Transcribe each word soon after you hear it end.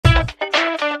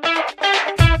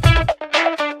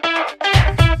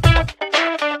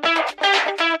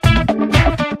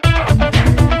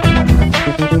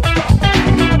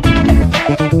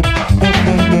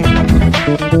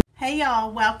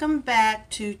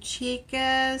to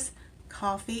Chicas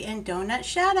Coffee and Donut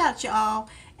shout out, y'all.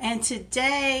 And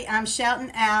today I'm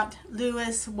shouting out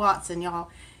Lewis Watson,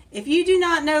 y'all. If you do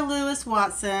not know Lewis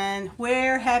Watson,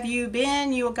 where have you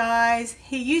been, you guys?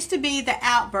 He used to be the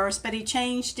Outburst, but he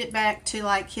changed it back to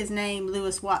like his name,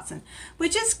 Lewis Watson,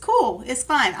 which is cool. It's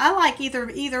fine. I like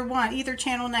either one, either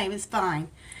channel name is fine.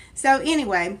 So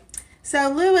anyway,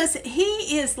 so Lewis,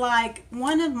 he is like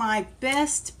one of my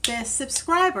best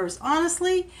subscribers,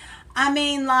 honestly. I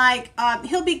mean, like,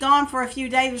 he'll be gone for a few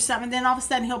days or something, then all of a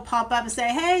sudden he'll pop up and say,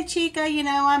 hey, Chica, you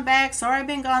know, I'm back. Sorry I've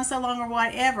been gone so long or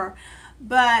whatever.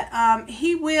 But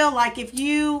he will, like, if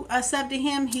you sub to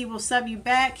him, he will sub you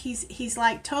back. He's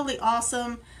like totally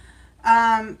awesome.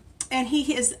 And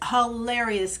he is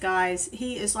hilarious, guys.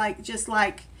 He is like, just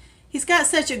like, he's got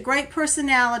such a great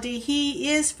personality.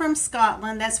 He is from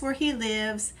Scotland. That's where he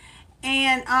lives.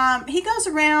 And he goes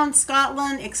around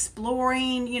Scotland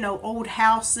exploring, you know, old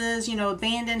houses, you know,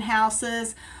 abandoned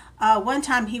houses. One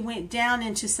time he went down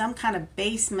into some kind of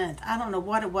basement. I don't know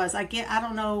what it was. I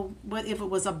don't know if it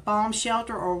was a bomb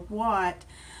shelter or what,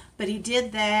 but he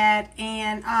did that.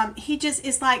 And he just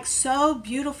is like so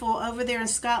beautiful over there in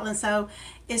Scotland. So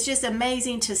it's just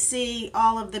amazing to see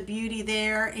all of the beauty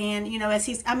there. And, you know, as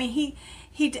he's, I mean, he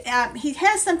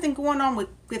has something going on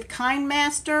with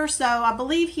KindMaster, so I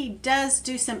believe he does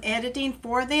do some editing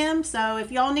for them. So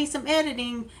if y'all need some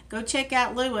editing, go check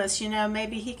out Lewis. You know,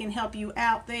 maybe he can help you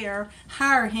out there.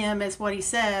 Hire him, is what he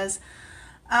says.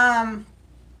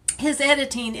 His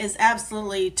editing is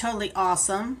absolutely totally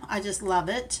awesome. I just love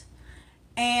it.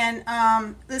 And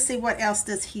let's see, what else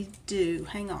does he do?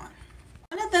 Hang on.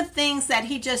 One of the things that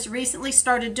he just recently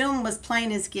started doing was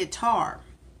playing his guitar.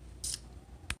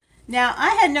 Now,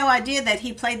 I had no idea that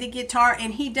he played the guitar,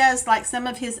 and he does like some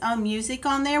of his own music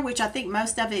on there, which I think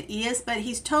most of it is, but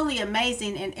he's totally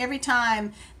amazing. And every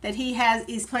time that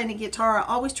he's playing the guitar, I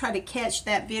always try to catch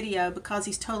that video because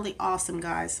he's totally awesome,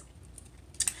 guys.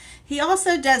 He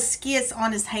also does skits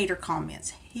on his hater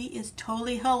comments. He is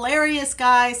totally hilarious,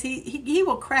 guys. He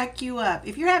will crack you up.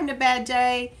 If you're having a bad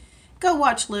day, go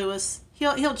watch Lewis.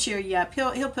 He'll cheer you up.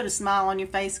 He'll put a smile on your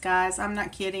face, guys. I'm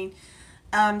not kidding.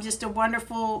 Just a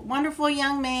wonderful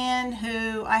young man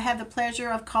who I have the pleasure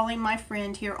of calling my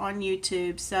friend here on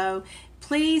YouTube. So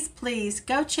please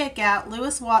go check out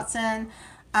Lewis Watson.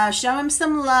 Show him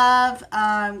some love.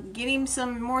 Get him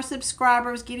some more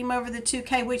subscribers. Get him over the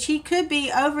 2K, which he could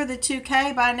be over the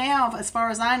 2K by now, as far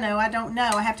as I know. I don't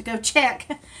know. I have to go check.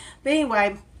 But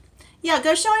anyway, yeah,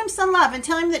 go show him some love and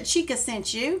tell him that Chica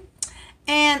sent you.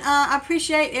 And I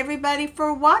appreciate everybody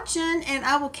for watching, and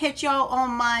I will catch y'all on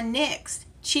my next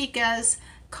Chicas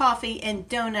Coffee and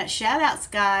Donut shout outs,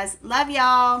 guys. Love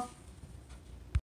y'all.